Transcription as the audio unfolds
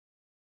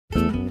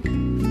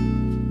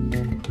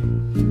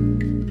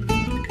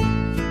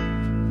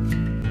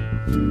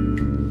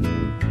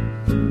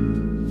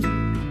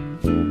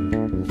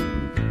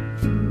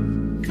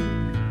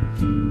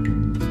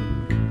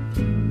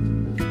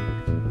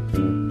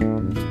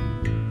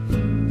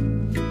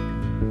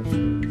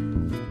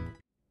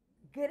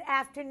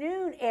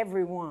afternoon,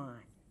 everyone.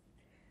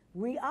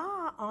 We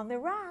are on the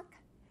Rock,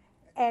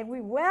 and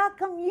we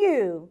welcome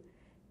you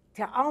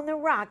to On the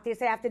Rock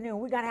this afternoon.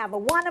 We're going to have a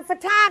wonderful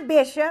time,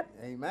 Bishop.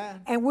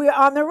 Amen. And we're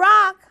on the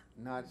Rock.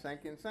 Not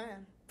sinking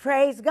sand.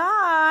 Praise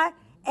God.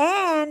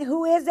 And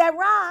who is that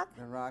rock?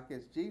 The rock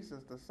is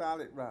Jesus, the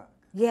solid rock.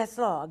 Yes,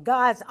 Lord.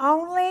 God's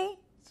only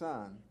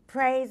Son.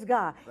 Praise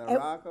God. The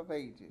rock of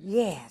ages.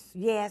 Yes.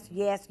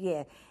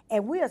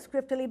 And we are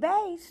scripturally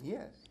based.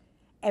 Yes.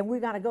 And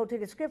we're going to go to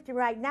the scripture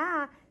right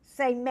now.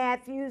 St.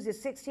 Matthew's, the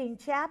 16th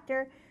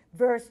chapter,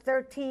 verse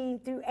 13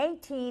 through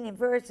 18. And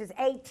verse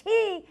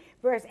 18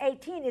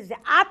 is the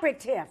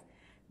operative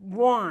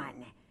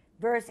one.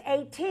 Verse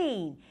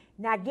 18.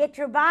 Now get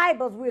your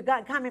Bibles. We're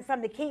coming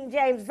from the King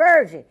James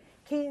Version.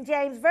 King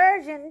James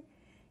Version,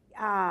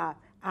 our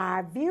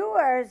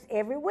viewers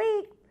every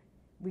week,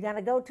 we're going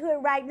to go to it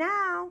right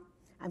now.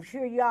 I'm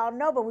sure you all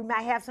know, but we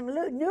might have some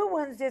new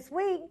ones this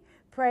week.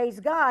 Praise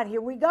God.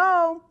 Here we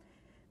go.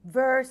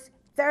 Verse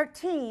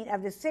 13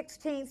 of the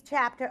 16th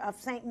chapter of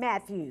St.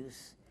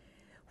 Matthew's.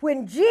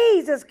 When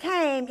Jesus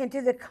came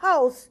into the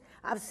coast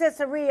of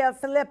Caesarea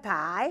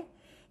Philippi,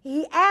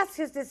 he asked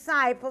his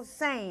disciples,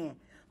 saying,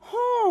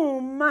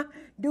 "Whom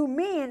do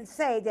men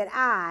say that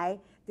I,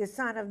 the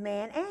Son of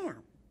Man,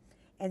 am?"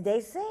 And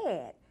they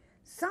said,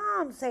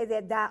 "Some say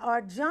that thou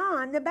art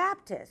John the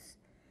Baptist,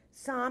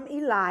 some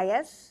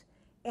Elias,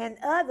 and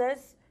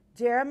others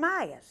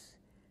Jeremiah,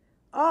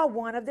 or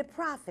one of the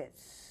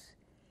prophets."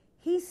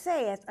 He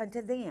saith unto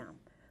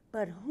them,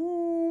 "But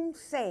whom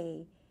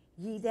say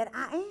ye that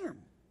I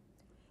am?"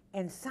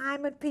 And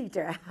Simon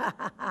Peter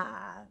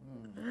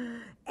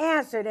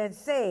answered and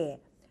said,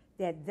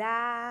 "That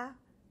thou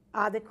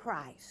art the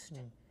Christ,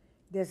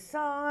 the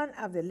Son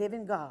of the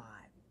living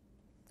God."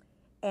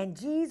 And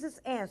Jesus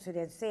answered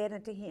and said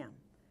unto him,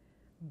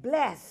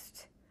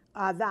 "Blessed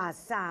art thou,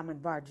 Simon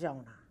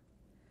Bar-Jonah,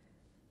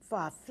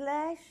 for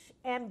flesh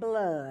and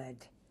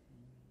blood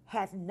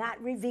hath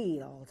not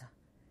revealed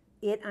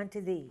it unto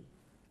thee,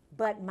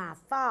 but my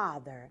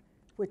Father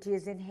which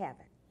is in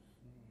heaven.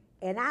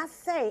 And I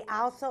say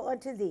also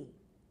unto thee,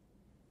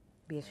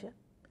 Bishop,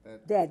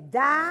 that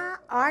thou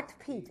art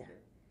Peter,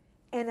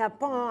 and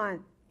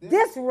upon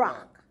this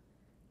rock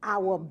I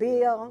will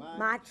build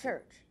my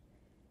church.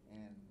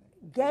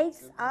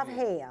 Gates of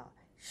hell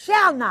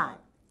shall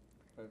not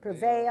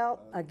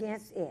prevail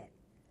against it."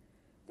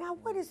 Now,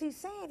 what is he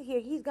saying here?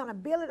 He's going to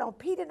build it on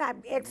Peter. Now,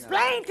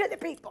 explain to the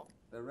people.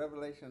 The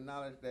revelation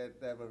knowledge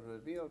that was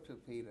revealed to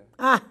Peter.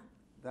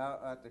 Thou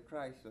art the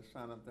Christ, the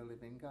Son of the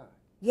living God.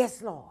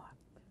 Yes, Lord.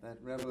 That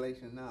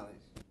revelation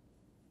knowledge.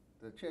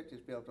 The church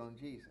is built on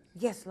Jesus.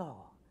 Yes,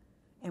 Lord.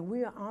 And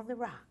we are on the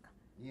rock.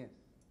 Yes.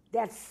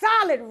 That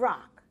solid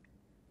rock,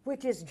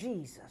 which is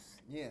Jesus.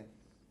 Yes.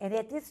 And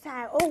at this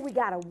time, we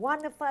got a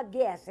wonderful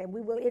guest, and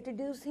we will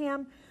introduce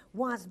him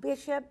once.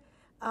 Bishop,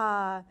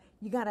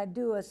 you're going to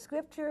do a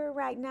scripture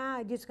right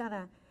now.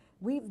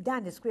 We've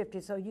done the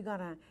scripture, so you're going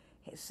to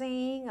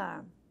sing?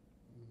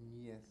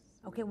 Yes.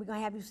 Okay, we're going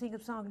to have you sing a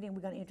song, and then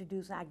we're going to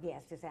introduce our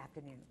guest this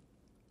afternoon.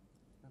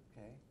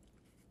 Okay.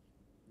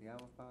 The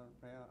Our Father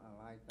prayer, I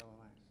like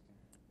everlasting.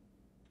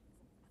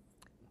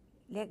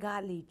 Let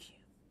God lead you.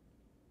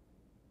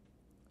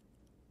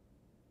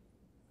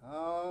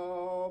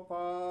 Our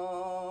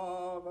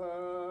Father,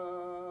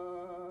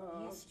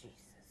 Yes,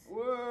 Jesus.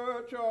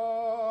 which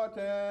art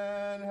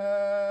in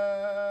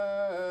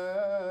heaven,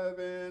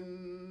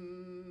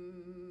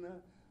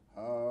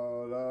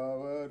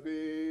 hallowed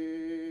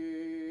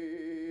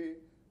be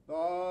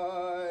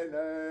thy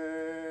name.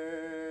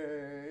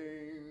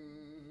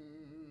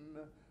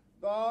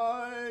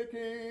 Thy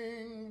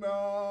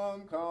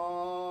kingdom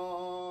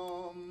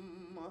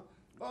come,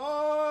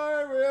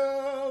 thy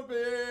will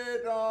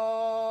be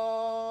done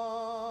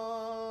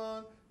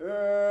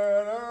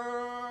in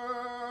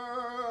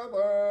earth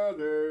as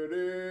it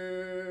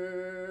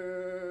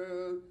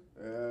is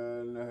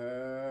in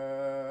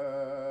heaven.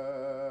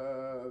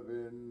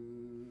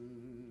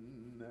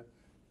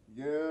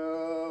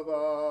 Give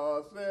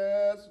us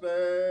this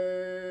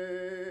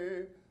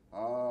day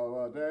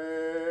our daily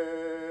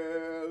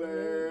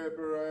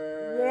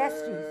bread.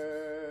 Yes,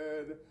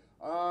 Jesus.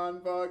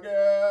 And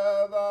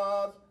forgive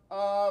us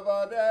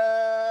our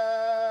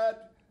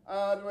debt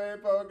as we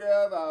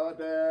forgive our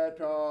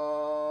debtors.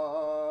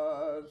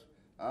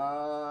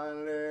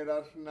 And lead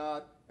us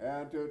not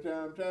into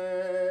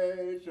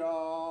temptation,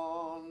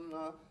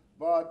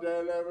 but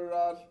deliver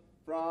us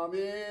from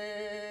evil.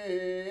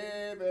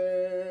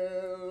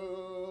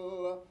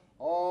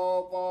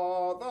 Oh,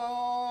 for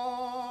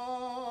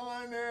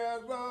thine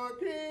is the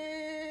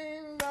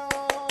kingdom.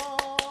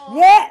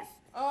 Yes.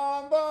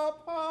 And the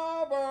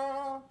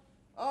power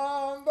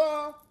and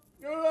the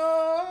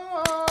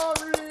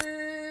glory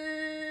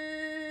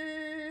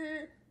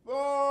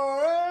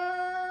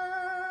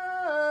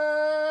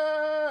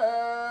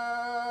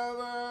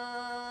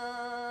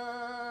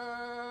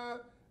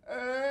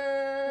forever.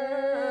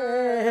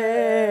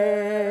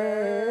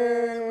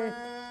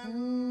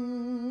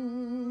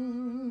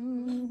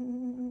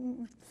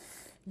 Amen.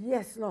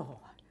 Yes, Lord.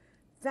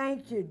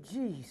 Thank you,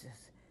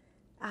 Jesus.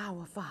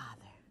 Our Father.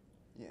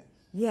 Yes.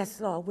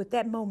 Yes, Lord. With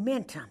that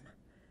momentum,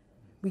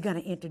 we're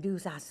going to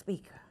introduce our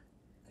speaker.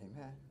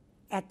 Amen.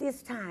 At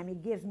this time,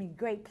 it gives me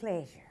great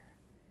pleasure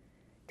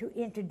to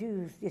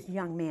introduce this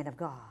young man of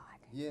God.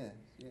 Yes.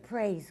 Yes.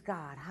 Praise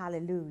God.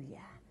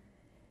 Hallelujah.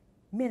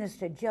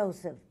 Minister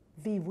Joseph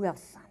V.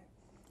 Wilson.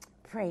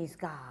 Praise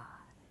God.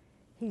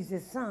 He's the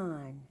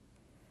son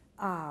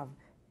of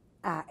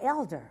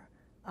Elder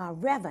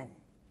Reverend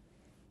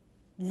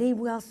Lee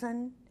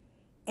Wilson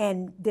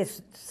and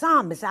this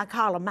psalmist, I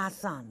call her my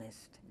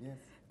psalmist, Yes.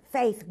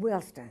 Faith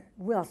Wilson.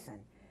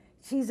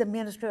 She's a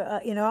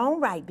minister in her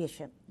own right,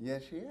 Bishop.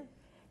 Yes, she is.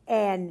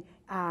 And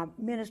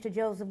Minister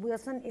Joseph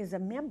Wilson is a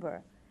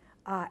member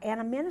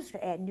and a minister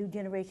at New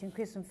Generation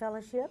Christian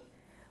Fellowship,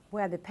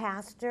 where the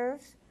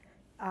pastors,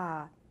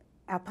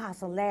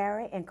 Apostle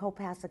Larry and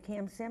co-pastor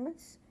Kim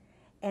Simmons,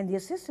 and the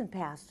assistant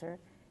pastor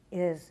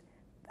is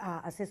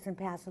Assistant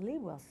Pastor Lee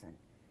Wilson.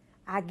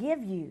 I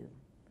give you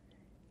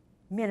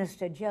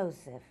Minister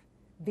Joseph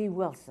V.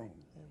 Wilson.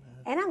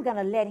 Amen. And I'm going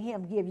to let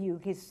him give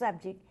you his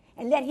subject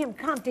and let him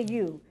come to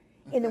you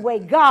in the way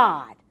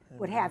God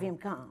would have him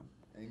come.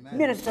 Amen.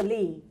 Minister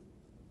Lee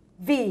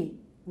V.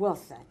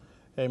 Wilson.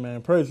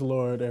 Amen. Praise the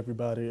Lord,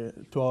 everybody,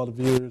 to all the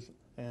viewers,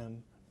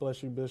 and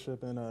bless you,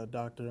 Bishop and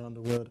Dr.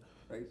 Underwood.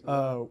 Praise the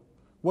Lord.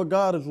 What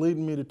God is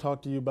leading me to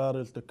talk to you about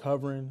is the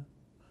covering.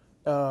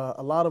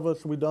 A lot of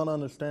us, we don't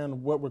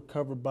understand what we're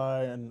covered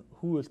by and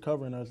who is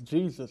covering us.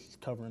 Jesus is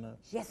covering us.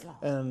 Yes, Lord.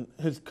 And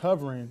his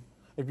covering,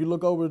 if you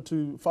look over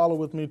to, follow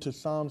with me to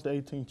Psalms, the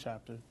 18th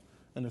chapter,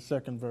 and the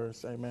 2nd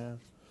verse, amen.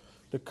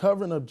 The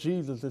covering of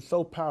Jesus is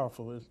so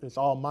powerful. It's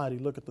almighty.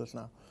 Look at this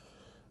now.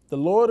 The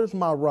Lord is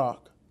my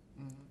rock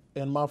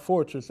and my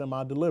fortress and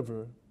my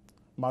deliverer,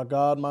 my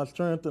God, my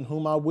strength, in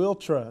whom I will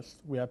trust.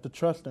 We have to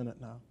trust in it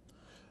now.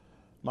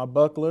 My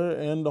buckler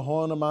and the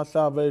horn of my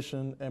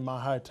salvation and my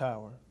high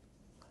tower.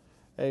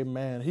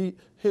 Amen.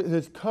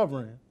 His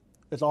covering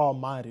is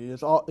almighty.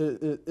 It's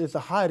a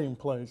hiding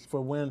place for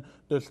when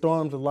the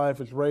storms of life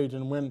is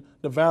raging, when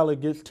the valley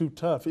gets too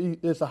tough.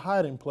 It's a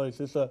hiding place.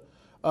 It's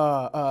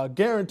a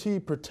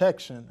guaranteed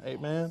protection.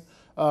 Amen.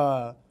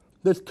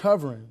 This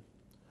covering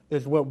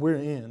is what we're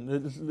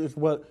in. It's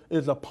what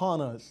is upon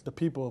us, the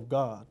people of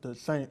God, the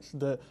saints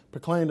that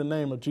proclaim the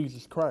name of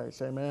Jesus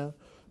Christ. Amen.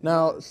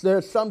 Now,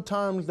 there's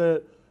sometimes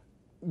that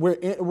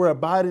we're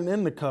abiding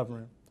in the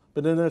covering,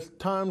 but then there's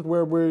times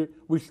where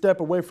we step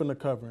away from the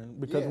covering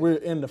because we're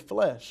in the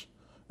flesh.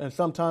 And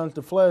sometimes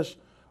the flesh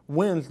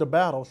wins the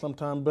battle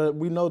sometimes, but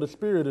we know the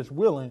spirit is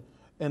willing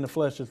and the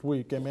flesh is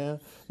weak. Amen.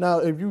 Now,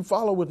 if you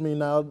follow with me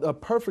now, a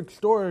perfect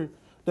story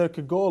that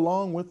could go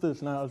along with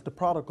this now is the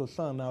prodigal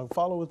son. Now,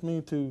 follow with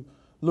me to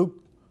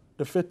Luke,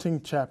 the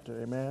 15th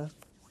chapter. Amen.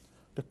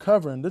 The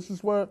covering, this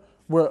is where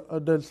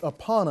that's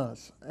upon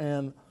us.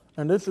 And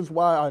this is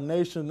why our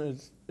nation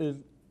is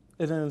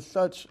in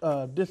such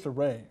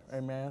disarray,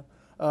 amen.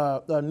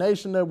 A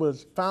nation that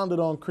was founded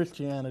on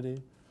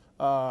Christianity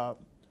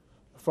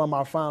from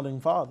our founding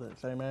fathers,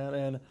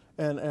 amen.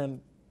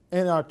 And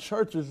in our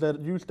churches that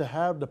used to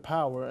have the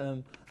power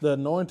and the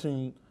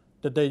anointing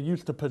that they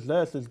used to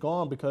possess is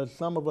gone because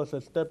some of us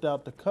have stepped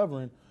out the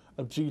covering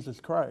of Jesus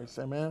Christ,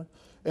 amen.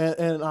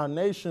 And our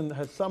nation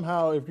has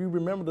somehow, if you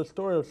remember the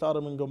story of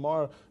Sodom and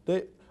Gomorrah,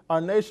 our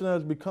nation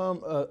has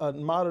become a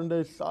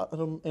modern-day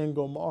Sodom and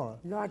Gomorrah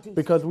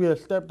because we have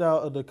stepped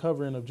out of the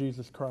covering of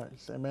Jesus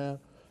Christ. Amen.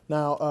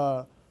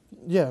 Now,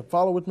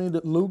 follow with me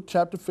to Luke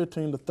chapter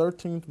 15, the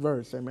 13th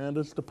verse. Amen.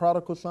 This is the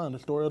prodigal son, the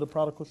story of the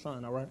prodigal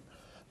son. All right.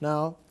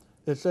 Now,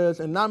 it says,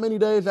 and not many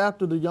days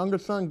after, the younger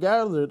son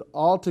gathered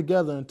all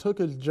together and took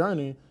his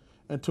journey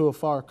into a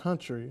far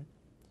country,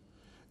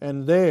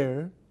 and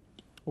there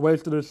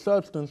wasted his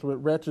substance with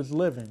wretched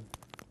living.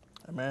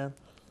 Amen.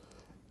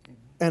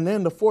 And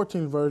then the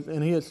 14th verse,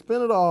 and he had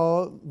spent it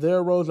all, there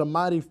arose a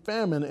mighty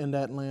famine in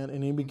that land,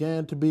 and he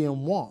began to be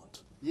in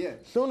want. Yes.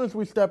 As soon as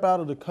we step out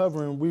of the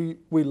covering,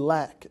 we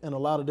lack in a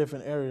lot of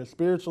different areas,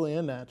 spiritually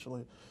and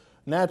naturally.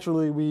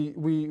 Naturally,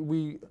 we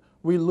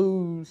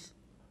lose,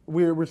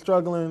 we're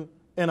struggling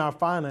in our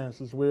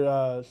finances.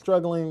 We're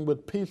struggling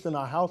with peace in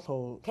our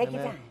household. Take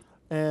your time.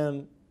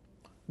 And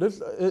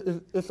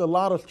it's a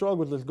lot of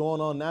struggles that's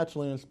going on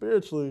naturally and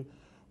spiritually.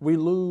 We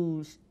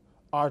lose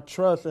our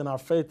trust and our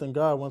faith in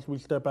God once we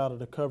step out of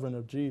the covering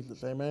of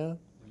Jesus. Amen?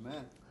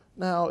 Amen.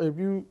 Now, if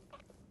you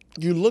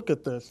look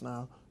at this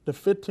now, the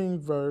 15th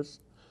verse,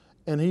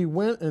 and he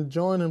went and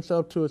joined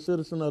himself to a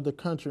citizen of the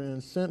country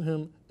and sent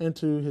him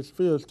into his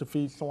fields to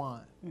feed swine.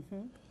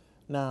 Mm-hmm.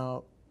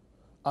 Now,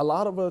 a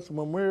lot of us,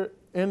 when we're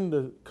in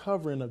the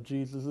covering of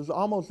Jesus, it's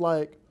almost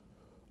like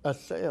a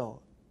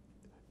cell.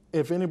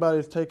 If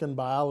anybody's taken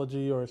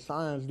biology or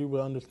science, you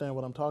will understand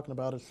what I'm talking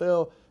about. A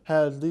cell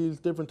has these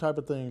different type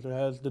of things. It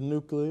has the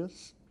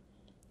nucleus,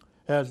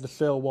 it has the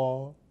cell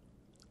wall,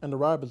 and the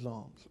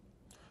ribosomes.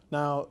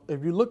 Now,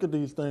 if you look at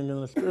these things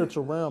in the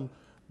spiritual realm,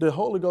 the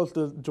Holy Ghost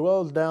that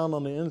dwells down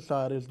on the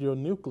inside is your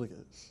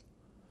nucleus.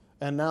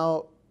 And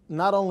now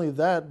not only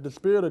that, the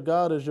Spirit of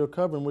God is your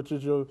covering, which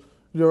is your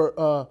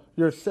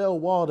cell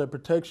wall that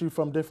protects you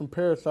from different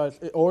parasites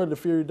or the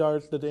fiery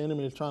darts that the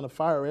enemy is trying to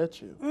fire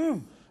at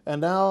you.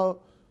 And now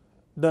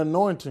the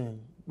anointing,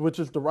 which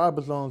is the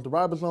ribosomes. The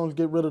ribosomes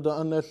get rid of the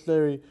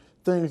unnecessary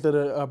things that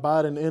are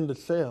abiding in the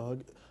cell.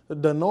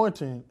 The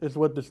anointing is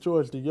what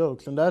destroys the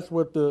yolks, and that's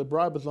what the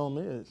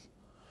ribosome is.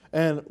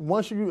 And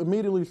once you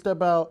immediately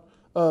step out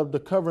of the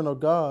covering of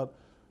God,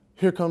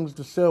 here comes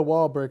the cell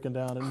wall breaking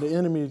down, and the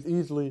enemy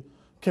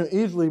can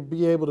easily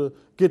be able to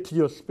get to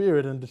your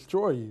spirit and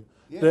destroy you.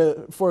 Yeah.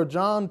 For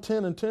John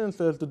 10:10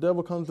 says, the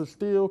devil comes to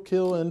steal,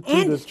 kill, and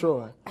to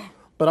destroy.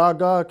 But our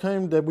God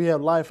came that we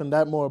have life and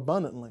that more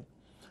abundantly.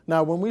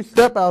 Now, when we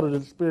step out of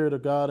the Spirit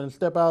of God and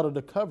step out of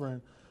the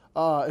covering,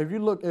 if you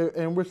look,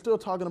 and we're still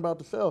talking about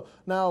the cell.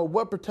 Now,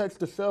 what protects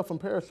the cell from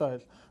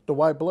parasites? The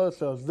white blood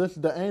cells. This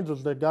is the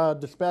angels that God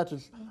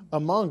dispatches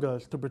among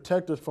us to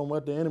protect us from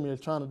what the enemy is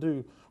trying to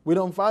do. We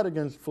don't fight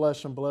against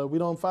flesh and blood. We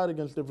don't fight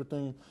against different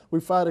things. We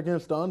fight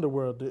against the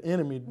underworld, the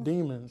enemy,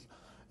 demons.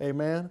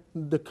 Amen.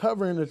 The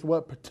covering is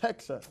what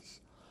protects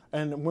us.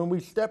 And when we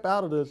step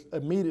out of this,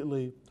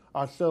 immediately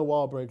our cell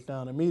wall breaks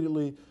down.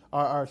 Immediately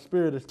our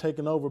spirit is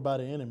taken over by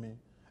the enemy.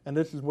 And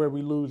this is where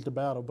we lose the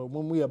battle. But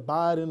when we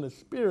abide in the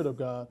Spirit of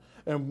God,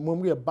 and when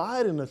we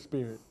abide in the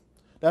Spirit,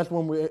 that's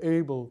when we're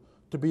able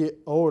to be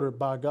ordered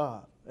by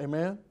God.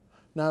 Amen?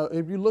 Now,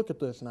 if you look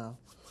at this now,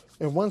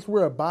 and once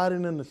we're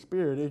abiding in the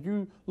Spirit, if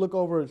you look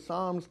over at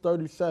Psalms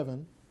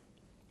 37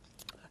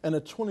 and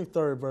the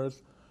 23rd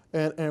verse,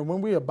 and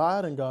when we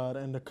abide in God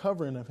and the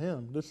covering of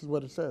Him, this is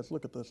what it says.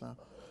 Look at this now.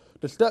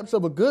 The steps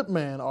of a good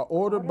man are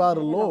ordered by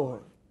the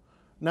Lord.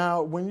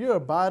 Now, when you're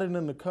abiding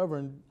in the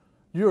covering,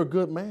 you're a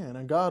good man,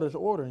 and God is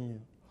ordering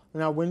you.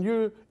 Now, when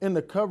you're in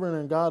the covering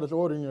and God is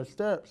ordering your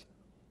steps,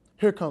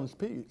 here comes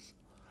peace.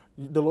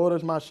 The Lord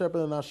is my shepherd,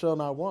 and I shall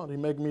not want. He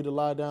makes me to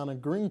lie down in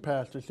green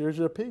pastures. Here's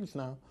your peace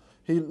now.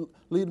 He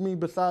leads me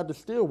beside the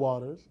still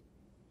waters.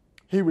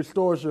 He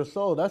restores your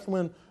soul. That's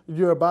when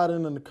you're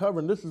abiding in the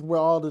covering. This is where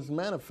all this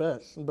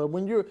manifests. But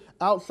when you're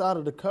outside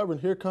of the covering,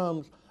 here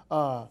comes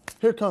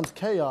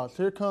chaos.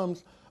 Here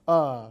comes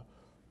a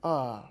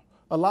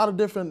lot of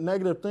different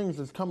negative things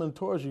that's coming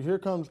towards you. Here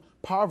comes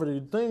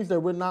poverty, things that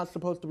we're not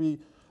supposed to be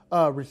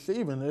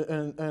receiving.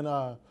 And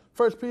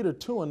 1 Peter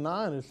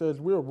 2:9, it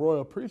says we're a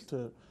royal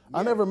priesthood. Yeah,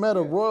 I never met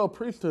a royal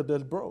priesthood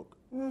that's broke.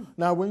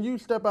 Now, when you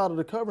step out of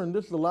the covering,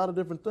 this is a lot of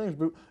different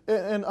things.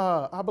 And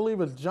I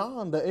believe it's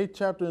John, the 8th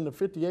chapter in the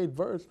 58th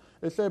verse.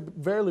 It said,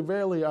 verily,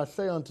 verily, I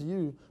say unto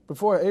you,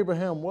 before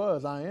Abraham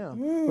was, I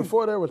am.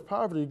 Before there was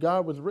poverty,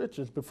 God was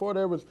riches. Before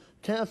there was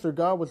cancer,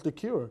 God was the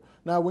cure.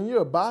 Now, when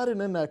you're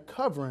abiding in that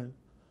covering,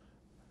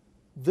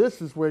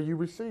 this is where you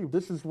receive.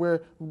 This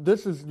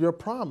is your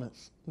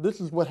promise.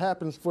 This is what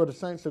happens for the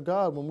saints of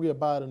God when we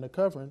abide in the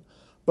covering.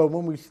 But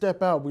when we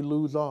step out, we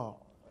lose all.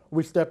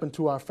 We step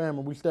into our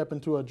famine. We step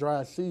into a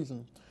dry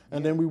season.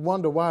 And then we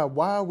wonder why.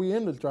 Why are we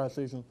in this dry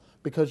season?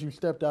 Because you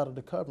stepped out of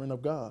the covering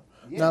of God.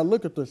 Yes. Now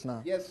look at this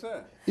now. Yes,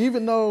 sir.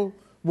 Even though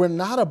we're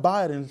not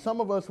abiding,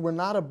 some of us were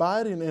not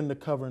abiding in the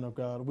covering of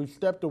God. We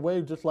stepped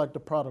away just like the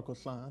prodigal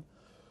son.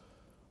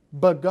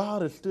 But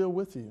God is still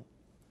with you.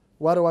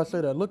 Why do I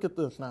say that? Look at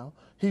this now.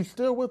 He's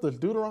still with us.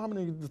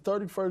 Deuteronomy, the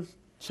 31st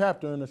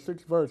chapter in the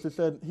 6th verse, it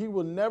said he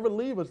will never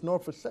leave us nor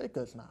forsake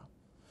us now.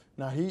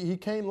 Now, he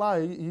can't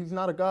lie. He's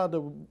not a God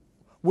that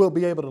will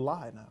be able to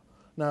lie now.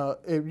 Now,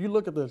 if you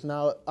look at this,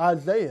 now,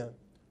 Isaiah,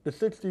 the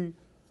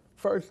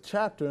 61st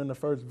chapter in the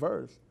 1st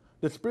verse,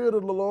 the Spirit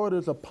of the Lord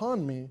is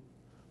upon me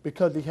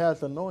because he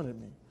has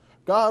anointed me.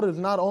 God is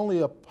not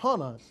only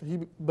upon us,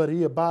 but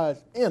he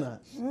abides in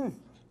us.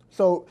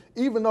 So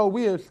even though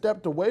we have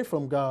stepped away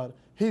from God,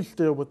 he's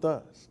still with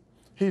us.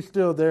 He's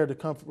still there to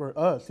comfort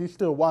us. He's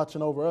still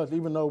watching over us,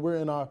 even though we're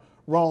in our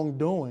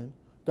wrongdoing.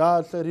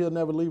 God said he'll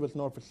never leave us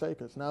nor forsake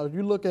us. Now, if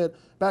you look at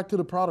back to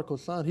the prodigal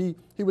son,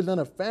 he was in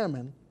a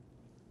famine,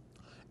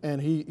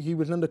 and he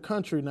was in the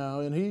country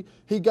now, and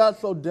he got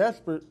so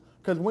desperate,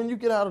 because when you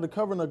get out of the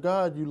covering of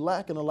God, you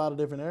lack in a lot of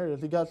different areas.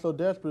 He got so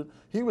desperate,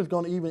 he was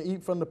going to even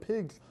eat from the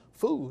pig's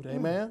food.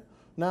 Amen?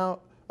 Now,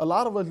 a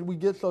lot of us, we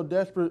get so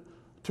desperate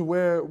to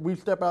where we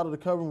step out of the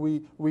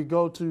covering, we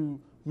go to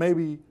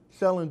maybe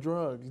selling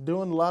drugs,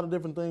 doing a lot of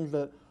different things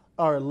that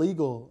are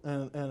illegal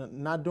and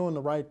not doing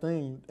the right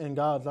thing in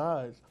God's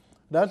eyes.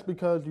 That's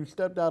because you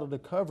stepped out of the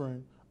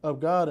covering of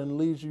God and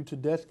leads you to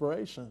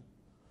desperation.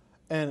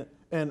 And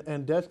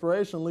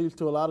desperation leads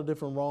to a lot of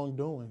different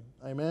wrongdoing.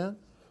 Amen?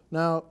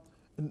 Now,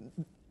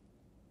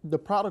 the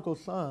prodigal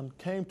son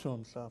came to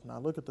himself. Now,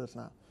 look at this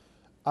now.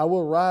 I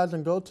will rise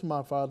and go to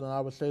my father, and I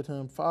will say to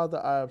him,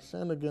 Father, I have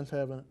sinned against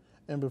heaven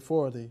and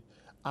before thee.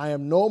 I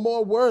am no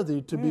more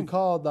worthy to be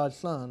called thy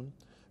son.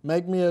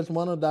 Make me as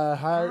one of thy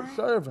hired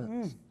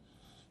servants.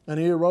 And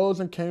he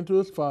arose and came to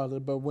his father,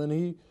 but when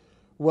he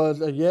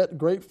was a yet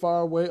great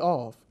far way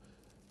off,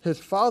 his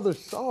father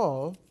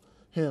saw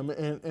him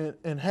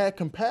and had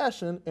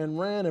compassion and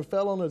ran and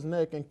fell on his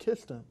neck and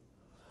kissed him.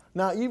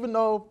 Now, even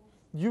though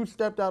you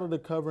stepped out of the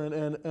covering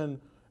and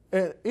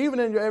even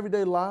in your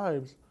everyday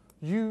lives,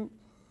 you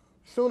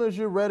soon as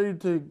you're ready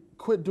to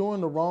quit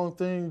doing the wrong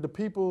thing, the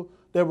people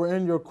that were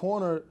in your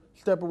corner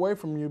step away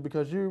from you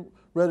because you're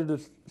ready to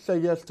say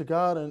yes to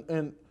God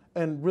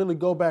and really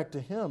go back to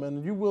Him.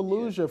 And you will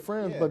lose your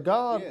friends, but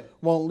God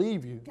won't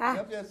leave you.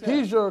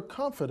 He's your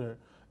comforter.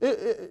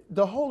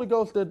 The Holy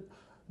Ghost that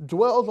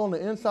dwells on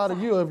the inside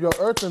of you, of your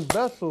earthen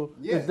vessel,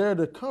 is there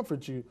to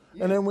comfort you.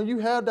 And then when you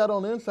have that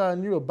on the inside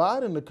and you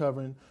abide in the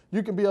covering,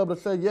 you can be able to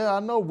say, yeah,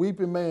 I know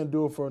weeping may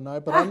endure for a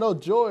night, but I know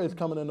joy is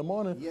coming in the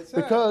morning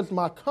because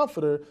my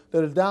comforter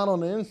that is down on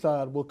the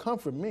inside will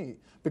comfort me.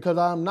 Because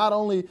I'm not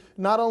only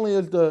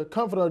is the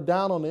comforter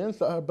down on the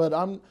inside,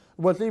 but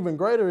what's even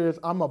greater is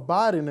I'm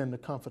abiding in the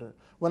comforter.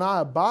 When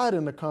I abide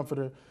in the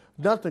comforter,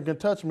 nothing can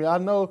touch me. I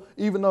know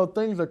even though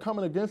things are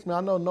coming against me,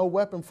 I know no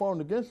weapon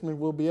formed against me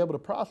will be able to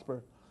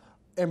prosper.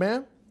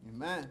 Amen?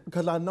 Amen.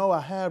 Because I know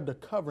I have the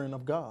covering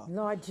of God.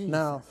 Lord Jesus.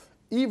 Now,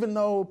 even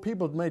though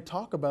people may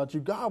talk about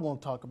you, God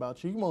won't talk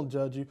about you. He won't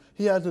judge you.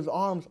 He has His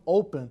arms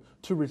open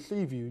to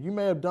receive you. You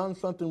may have done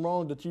something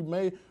wrong that you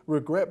may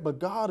regret, but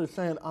God is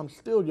saying, I'm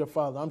still your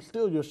Father. I'm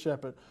still your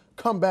shepherd.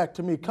 Come back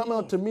to me. Come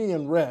unto me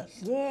and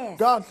rest. Yes.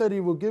 God said He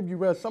will give you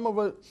rest. Some of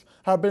us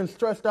have been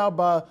stressed out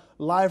by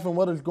life and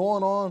what is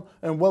going on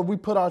and what we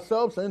put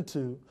ourselves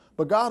into,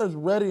 but God is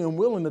ready and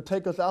willing to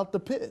take us out the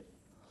pit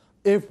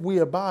if we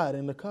abide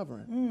in the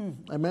covering.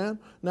 Amen?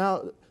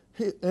 Now,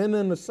 and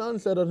then the son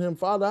said unto him,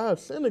 Father, I have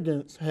sinned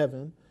against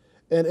heaven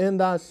and in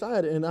thy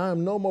sight, and I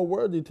am no more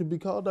worthy to be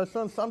called thy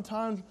son.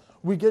 Sometimes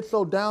we get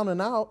so down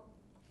and out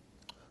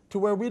to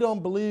where we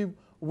don't believe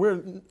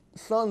we're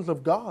sons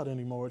of God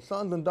anymore,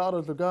 sons and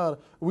daughters of God.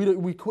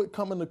 We quit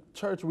coming to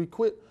church. We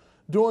quit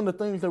doing the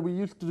things that we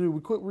used to do.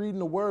 We quit reading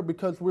the word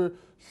because we're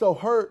so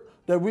hurt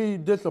that we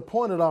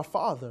disappointed our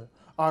Father,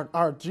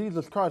 our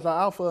Jesus Christ, our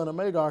Alpha and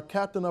Omega, our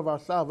captain of our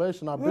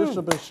salvation, our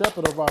bishop and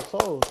shepherd of our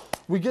souls.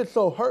 We get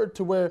so hurt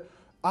to where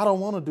I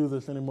don't want to do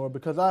this anymore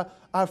because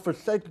I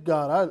forsake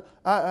God.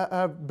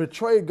 I've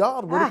betrayed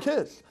God with a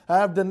kiss. I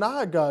have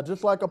denied God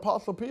just like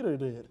Apostle Peter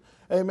did.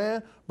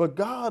 Amen. But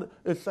God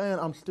is saying,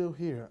 I'm still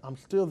here. I'm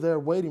still there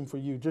waiting for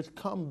you. Just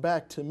come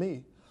back to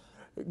me.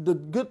 The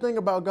good thing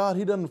about God,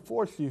 He doesn't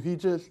force you.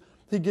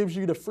 He gives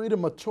you the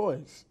freedom of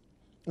choice.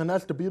 And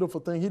that's the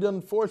beautiful thing. He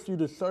doesn't force you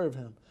to serve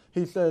Him.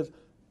 He says,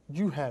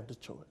 you have the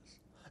choice.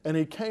 And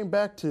he came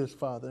back to his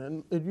father.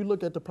 And if you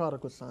look at the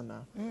prodigal son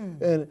now.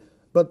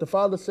 But the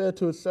father said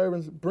to his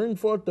servants, bring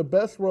forth the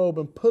best robe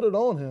and put it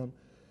on him,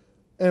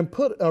 and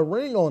put a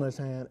ring on his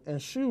hand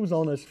and shoes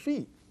on his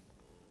feet.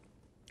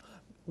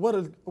 What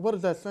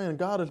is that saying?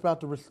 God is about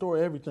to restore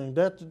everything.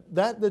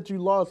 That you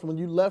lost when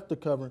you left the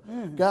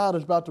covering, God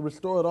is about to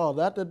restore it all.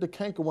 That the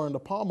cankerworm, the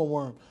palmer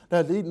worm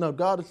that's eaten up,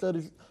 God is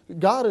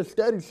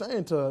steady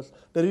saying to us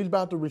that He's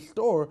about to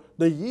restore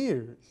the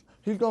years.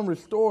 He's going to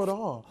restore it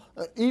all.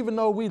 Even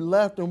though we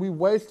left and we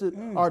wasted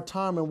our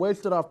time and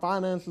wasted our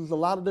finances, a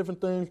lot of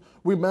different things,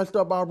 we messed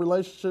up our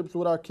relationships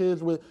with our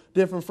kids, with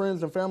different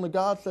friends and family,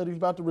 God said He's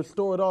about to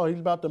restore it all. He's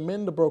about to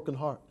mend the broken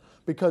heart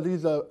because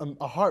He's a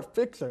heart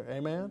fixer,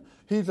 amen?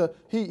 He's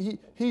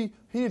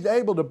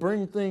able to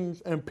bring things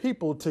and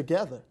people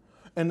together.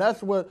 And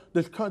that's what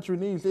this country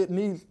needs. It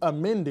needs a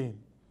mending.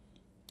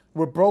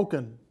 We're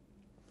broken.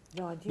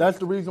 That's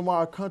the reason why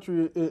our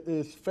country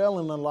is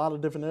failing in a lot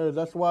of different areas.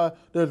 That's why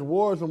there's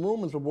wars and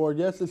rumors of war.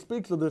 Yes, it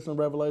speaks of this in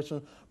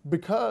Revelation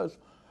because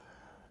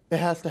it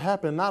has to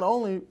happen. Not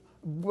only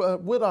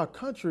with our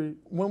country,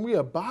 when we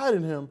abide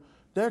in Him,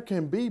 there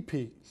can be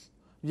peace.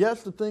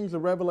 Yes, the things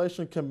of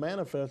Revelation can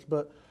manifest,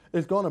 but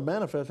it's going to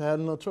manifest. I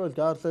had no choice.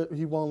 God said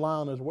He won't lie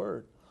on His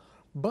word.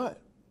 But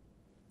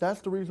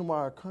that's the reason why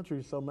our country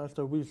is so messed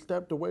up. We've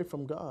stepped away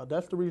from God.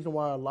 That's the reason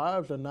why our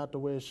lives are not the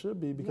way it should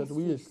be, because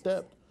we have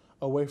stepped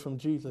away from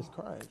Jesus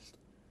Christ.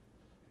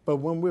 But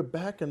when we're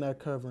back in that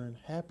covering,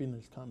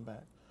 happiness comes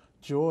back,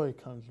 joy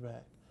comes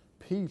back,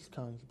 peace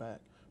comes back,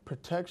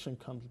 protection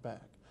comes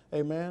back.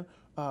 Amen.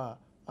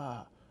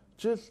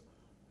 Just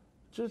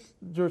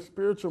your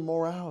spiritual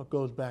morale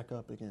goes back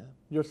up again.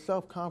 Your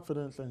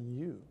self-confidence in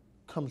you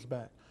comes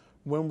back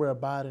when we're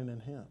abiding in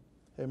Him.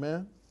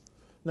 Amen.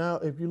 Now,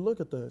 if you look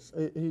at this,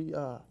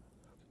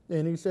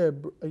 and he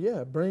said,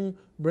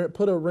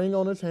 put a ring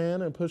on his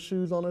hand and put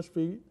shoes on his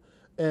feet,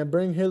 and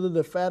bring hither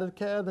the fatted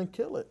calf and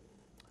kill it.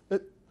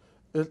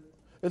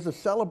 It's a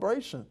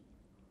celebration.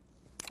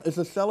 It's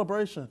a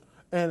celebration.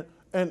 And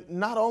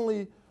not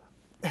only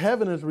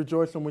heaven is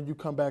rejoicing when you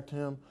come back to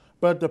Him,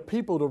 but the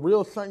people, the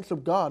real saints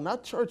of God,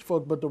 not church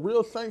folk, but the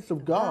real saints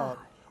of God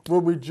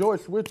will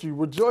rejoice with you.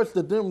 Rejoice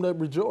to them that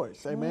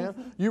rejoice.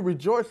 Amen. You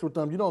rejoice with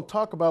them. You don't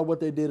talk about what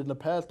they did in the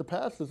past. The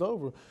past is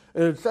over.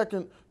 And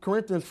 2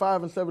 Corinthians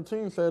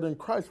 5:17 said, in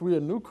Christ we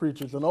are new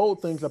creatures and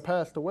old things are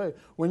passed away.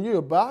 When you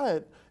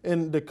abide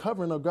in the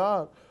covering of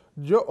God,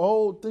 your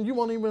old thing, you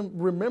won't even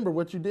remember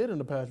what you did in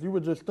the past. You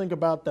would just think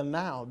about the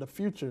now, the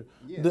future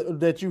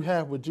that you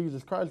have with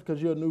Jesus Christ,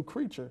 because you're a new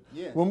creature.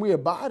 When we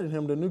abide in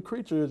Him, the new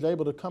creature is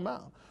able to come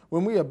out.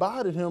 When we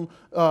abide in Him,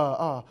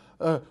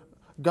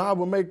 God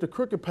will make the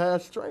crooked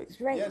path straight.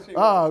 Straight. Yes, he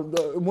will.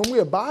 When we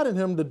abide in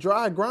him, the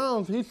dry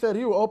grounds, he said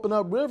he will open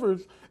up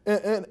rivers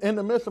in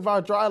the midst of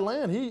our dry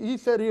land. He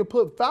said he'll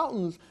put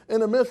fountains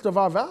in the midst of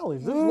our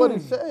valleys. This is what he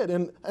said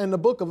in the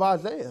book of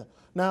Isaiah.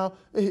 Now,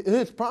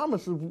 his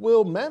promises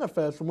will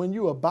manifest when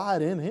you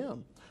abide in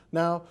him.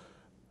 Now,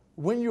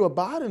 when you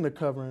abide in the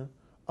covering,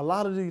 a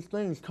lot of these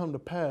things come to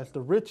pass. The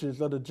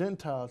riches of the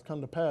Gentiles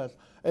come to pass.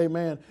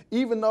 Amen.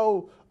 Even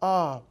though,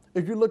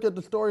 if you look at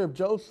the story of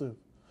Joseph,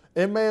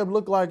 it may have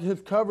looked like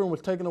his covering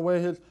was taken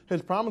away,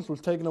 his promise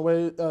was taken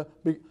away.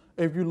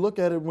 If you look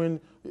at it when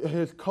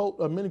his coat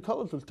of many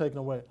colors was taken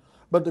away.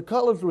 But the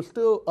colors were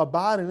still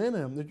abiding in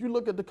him. If you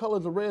look at the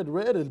colors of red,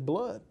 red is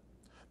blood.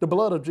 The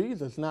blood of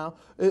Jesus. Now,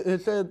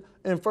 it said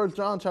in 1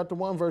 John chapter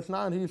 1, verse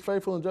 9, he's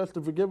faithful and just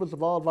to forgive us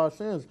of all of our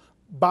sins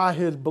by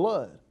his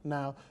blood.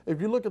 Now,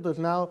 if you look at this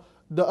now,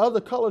 the other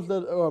colors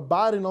that are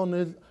abiding on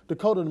the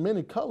coat of the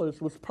many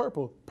colors was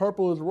purple.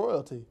 Purple is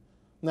royalty.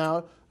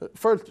 Now,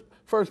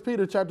 First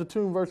Peter chapter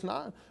 2, verse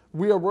 9,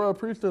 we are royal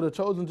priesthood, a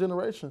chosen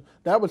generation.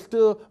 That was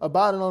still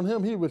abiding on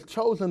him. He was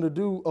chosen to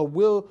do a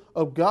will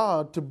of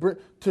God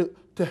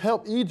to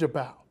help Egypt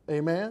out.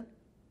 Amen.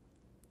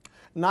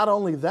 Not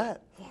only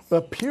that,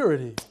 but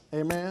purity.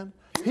 Amen.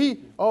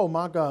 Oh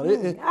my God,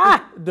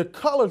 the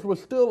colors were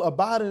still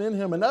abiding in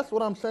him. And that's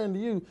what I'm saying to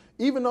you.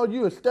 Even though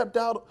you have stepped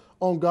out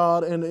on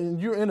God and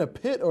you're in a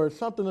pit or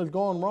something is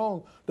going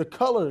wrong, the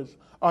colors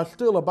are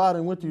still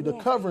abiding with you. The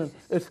covering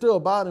is still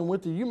abiding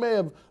with you. You may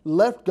have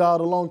left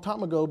God a long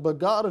time ago, but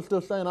God is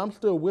still saying, I'm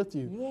still with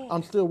you. Yes.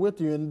 I'm still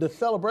with you. And the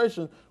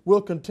celebration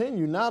will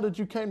continue. Now that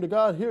you came to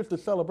God, here's the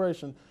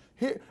celebration.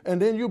 Here,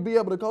 and then you'll be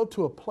able to go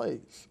to a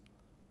place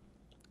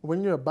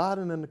when you're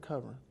abiding in the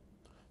covering.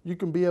 You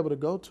can be able to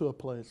go to a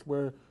place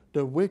where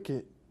the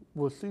wicked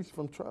will cease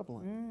from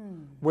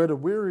troubling, where the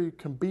weary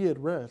can be at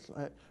rest.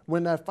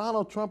 When that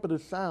final trumpet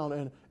is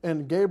sound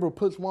and Gabriel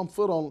puts 1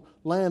 foot on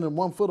land and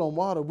 1 foot on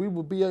water, we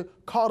will be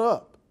caught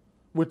up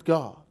with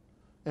God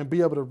and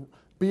be able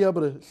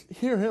to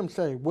hear him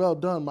say, well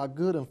done, my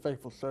good and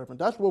faithful servant.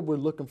 That's what we're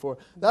looking for.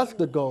 That's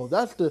the goal.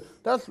 That's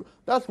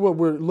what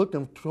we're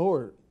looking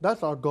toward.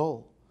 That's our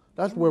goal.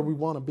 That's where we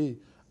want to be,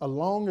 as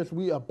long as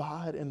we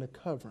abide in the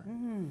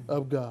covering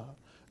of God.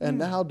 And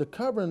now the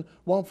covering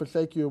won't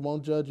forsake you, it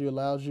won't judge you,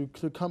 allows you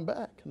to come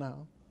back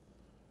now.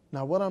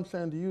 Now what I'm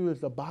saying to you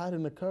is abide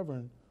in the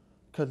covering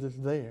because it's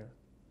there.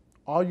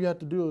 All you have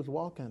to do is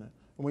walk in it.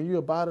 And when you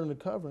abide in the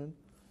covering,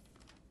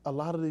 a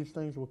lot of these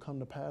things will come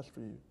to pass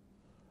for you.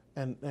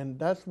 And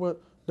that's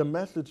what the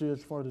message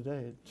is for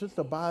today. Just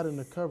abide in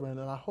the covering.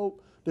 And I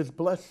hope this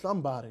blessed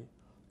somebody,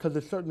 because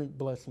it certainly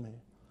blessed me.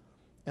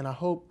 And I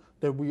hope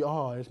that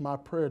it's my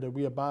prayer that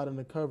we abide in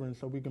the covering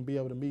so we can be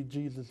able to meet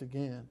Jesus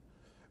again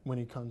when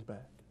he comes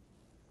back.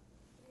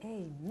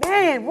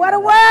 Amen. What a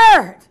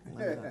word.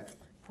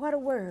 What a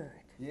word.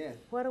 Yes.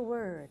 What a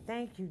word.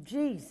 Thank you,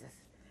 Jesus.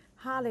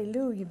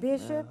 Hallelujah.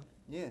 Bishop,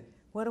 Yes.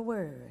 what a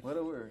word. What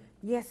a word.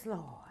 Yes,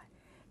 Lord.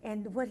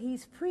 And what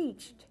he's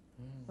preached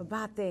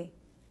about the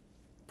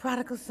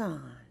prodigal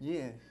son.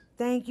 Yes.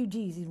 Thank you,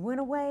 Jesus. He went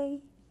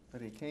away,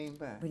 But he came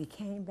back. but he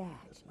came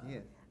back.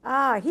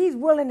 Yes. He's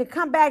willing to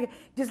come back.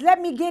 Just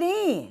let me get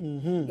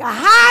in. A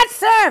hard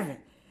servant.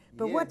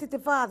 But what did the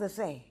father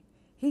say?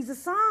 He's a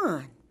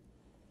son.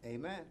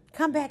 Amen.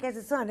 Come back as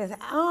a son. His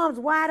arms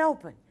wide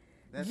open.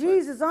 That's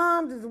Jesus'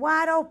 arms is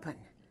wide open.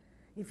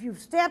 If you've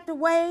stepped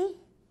away,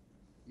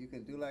 You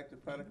can do like the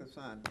prodigal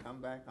son. Come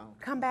back home.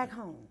 come back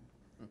home.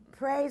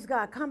 Praise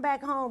God. Come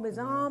back home. His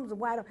arms are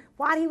wide open.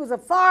 While he was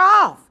afar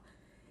off,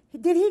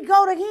 did he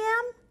go to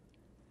him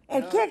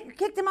and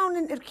kissed him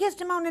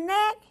on the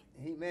neck?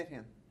 He met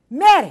him.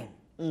 Met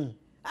him.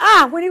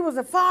 When he was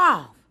afar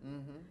off,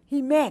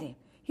 he met him.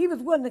 He was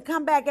willing to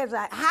come back as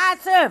a high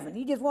servant.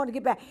 He just wanted to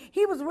get back.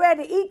 He was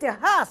ready to eat the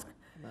husk.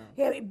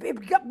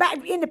 Got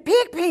back in the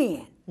pig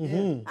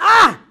pen.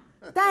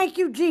 Thank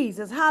you,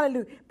 Jesus.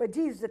 Hallelujah. But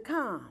Jesus to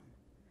come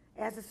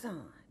as a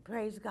son.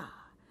 Praise God.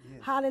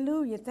 Yes.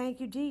 Hallelujah. Thank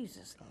you,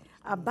 Jesus.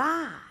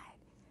 Abide.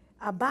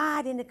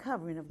 Abide in the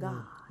covering of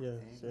God. Yes,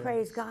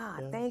 Praise God.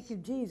 yes. Thank you,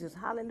 Jesus.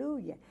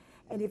 Hallelujah.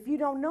 And if you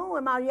don't know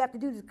him, all you have to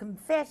do is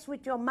confess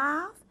with your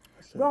mouth.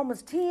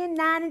 Romans 10,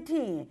 9, and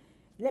 10.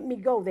 Let me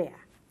go there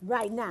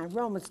right now.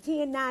 Romans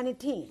 10, 9, and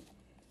 10.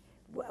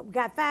 We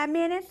got 5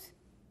 minutes?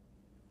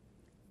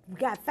 We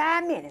got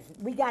 5 minutes.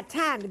 We got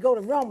time to go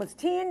to Romans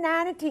 10,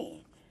 9, and 10.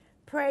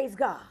 Praise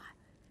God.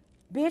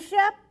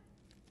 Bishop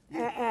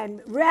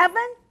and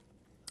Reverend,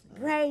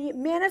 pray,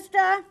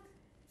 minister,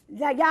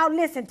 y'all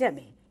listen to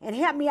me and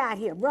help me out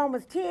here.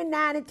 Romans 10,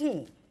 9, and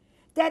 10.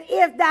 That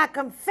if thou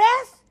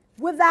confess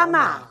with thy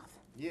mouth,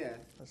 Yes.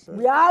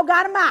 we all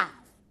got a mouth,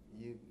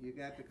 You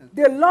got to confess.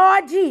 the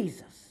Lord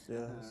Jesus.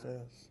 Yes,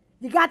 yes.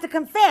 You got to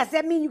confess.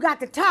 That means you got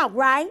to talk,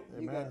 right?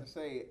 You got to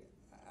say,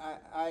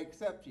 I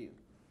accept you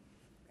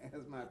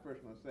as my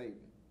personal Savior.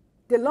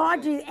 The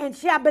Lord Jesus, and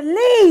shall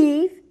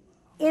believe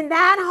in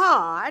thine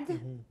heart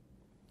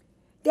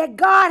that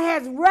God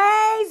has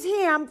raised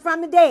him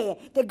from the dead.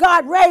 That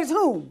God raised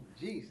whom?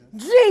 Jesus.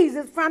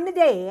 Jesus from the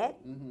dead.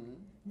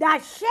 Thou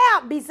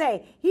shalt be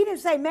saved. He didn't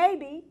say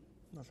maybe.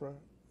 That's right.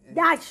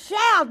 Thou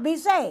shalt be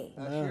saved.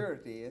 A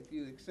surety. If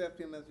you accept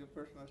him as your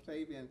personal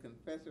Savior and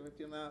confess it with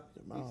your mouth,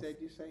 he said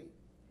you're saved.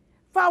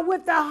 For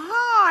with the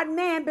heart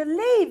man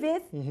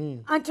believeth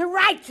unto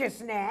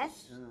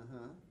righteousness,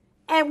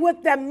 and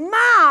with the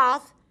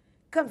mouth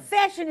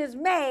confession is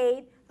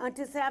made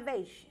unto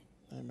salvation.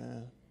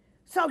 Amen.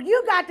 So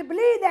you got to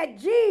believe that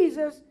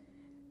Jesus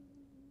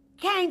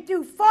came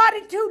through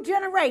 42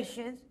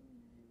 generations,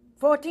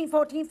 14,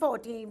 14,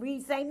 14,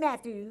 read St.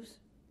 Matthew's.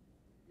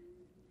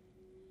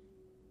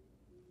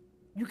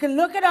 You can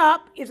look it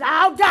up. It's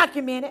all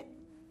documented.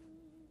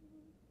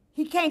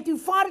 He came through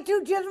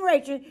 42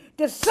 generations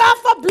to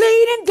suffer,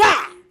 bleed, and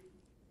die.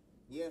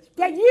 Yes.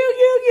 That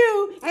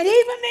you, and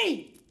even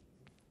me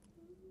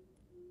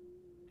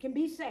can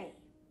be saved.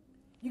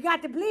 You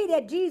got to believe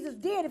that Jesus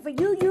did it for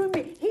you, and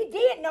me. He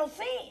did no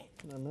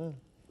sin. Amen.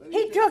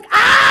 He took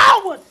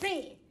our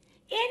sin.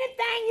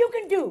 Anything you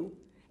can do,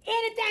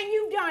 anything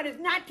you've done is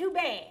not too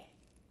bad.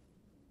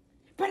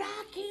 But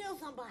I killed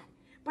somebody.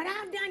 But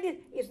I've done this.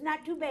 It's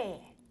not too bad.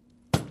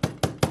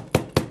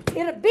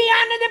 It'll be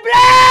under the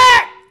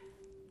blood.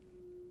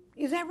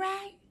 Is that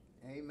right?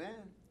 Amen.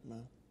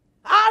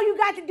 All you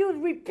got to do is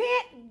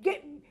repent,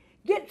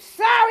 get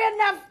sorry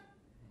enough,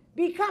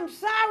 become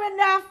sorry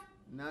enough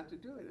not to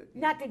do it again.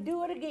 Not to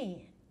do it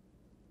again.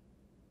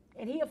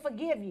 And he'll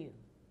forgive you.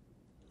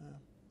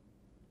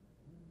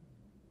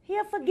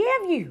 He'll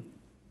forgive you.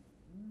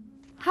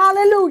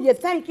 Hallelujah.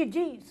 Thank you,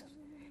 Jesus.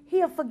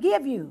 He'll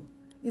forgive you.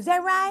 Is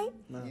that right?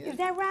 No. Is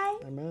that right?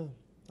 Amen.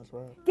 That's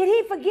right. Did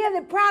he forgive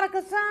the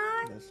prodigal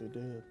son? Yes, he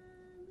did.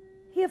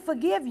 He'll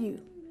forgive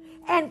you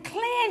and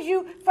cleanse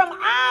you from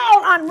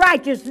all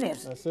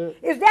unrighteousness. That's it.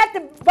 Is that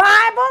the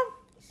Bible?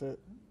 That's it.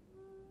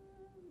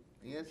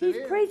 Yes, He's it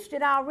is. preached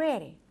it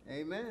already.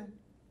 Amen.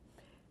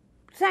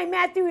 St.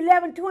 Matthew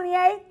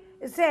 11:28,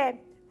 it said,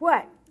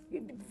 what?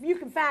 You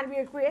can find it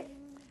real quick.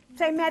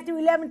 St. Matthew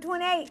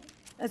 11:28,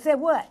 it said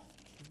what?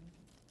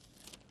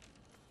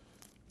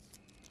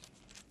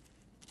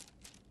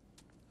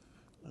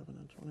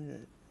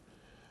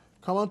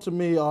 Come unto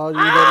me, all ye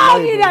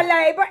All ye that that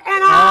labor, labor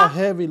and all are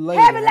heavy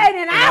laden,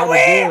 and I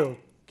will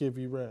give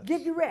you rest.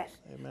 give you rest.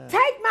 Amen.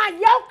 Take my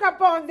yoke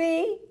upon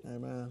thee.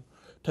 Amen.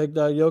 Take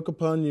thy yoke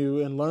upon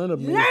you and learn of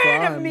me, Learn for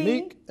I of am me.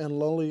 meek and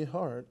lowly in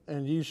heart,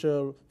 and ye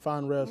shall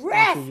find rest,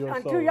 Rest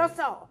unto your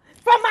soul.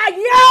 For my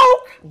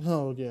yoke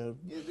Oh, yeah.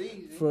 It's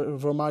easy.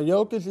 For my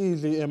yoke is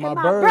easy and my and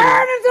my burden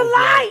burdens are is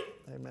light.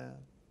 Amen.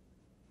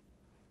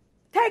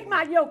 Take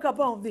my yoke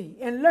upon thee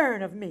and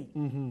learn of me.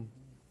 Mm-hmm.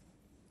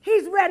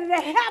 He's ready to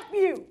help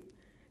you.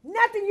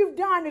 Nothing you've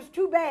done is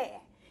too bad.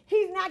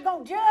 He's not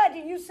going to judge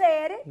you. You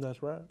said it.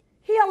 That's right.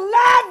 He'll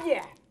love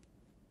you.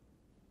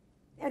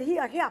 And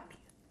he'll help you.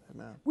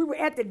 Amen. We were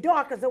at the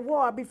Dorcas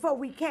Award before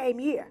we came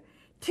here.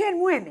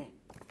 10 women.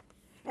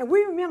 And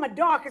we remember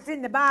Dorcas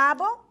in the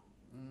Bible.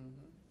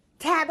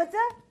 Tabitha.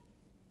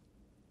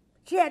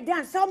 She had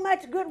done so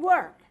much good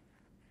work.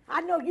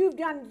 I know you've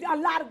done a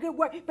lot of good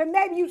work, but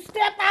maybe you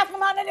step out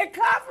from under the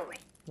covering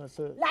That's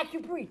it. like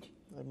you preach.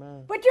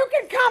 Amen. But you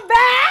can come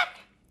back.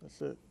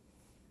 That's it.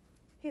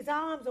 His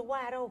arms are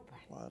wide open.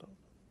 Wide open.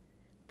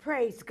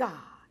 Praise God.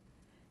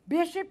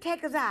 Bishop,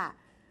 take us out.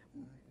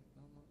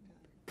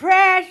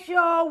 Press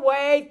your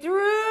way through.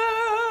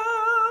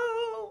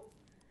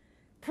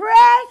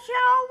 Press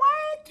your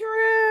way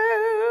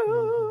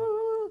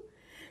through.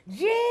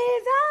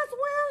 Jesus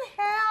will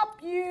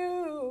help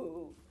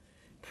you.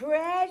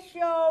 Press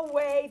your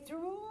way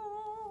through.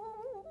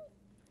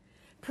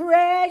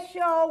 Press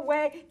your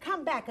way.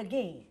 Come back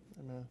again.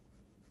 Amen.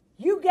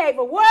 You gave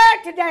a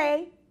word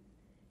today.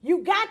 You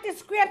got the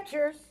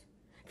scriptures.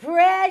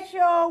 Press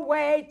your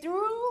way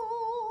through.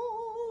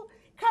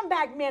 Come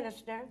back,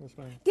 minister. Yes,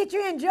 ma'am. Did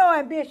you enjoy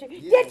him, Bishop?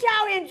 Yeah. Did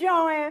y'all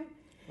enjoy him?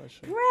 Bless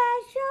you.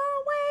 Press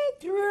your way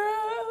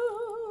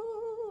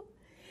through.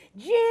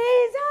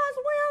 Jesus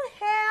will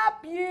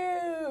help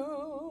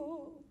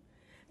you.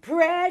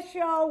 Press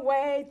your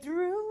way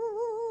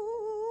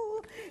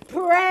through.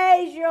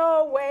 Praise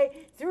your way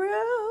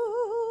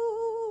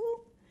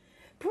through.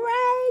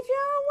 Praise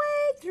your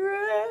way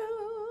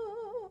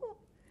through.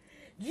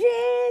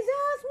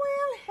 Jesus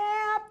will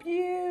help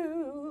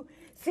you.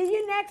 See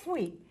you next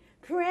week.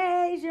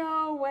 Praise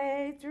your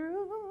way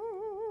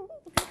through.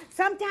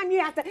 Sometimes you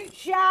have to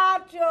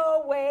shout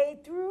your way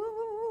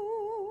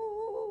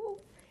through.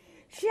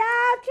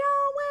 Shout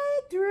your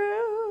way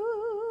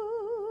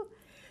through.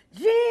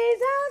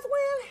 Jesus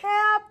will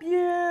help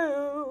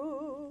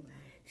you.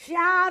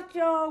 Shout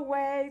your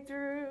way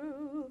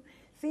through.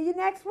 See you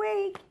next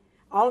week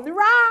on the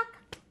Rock.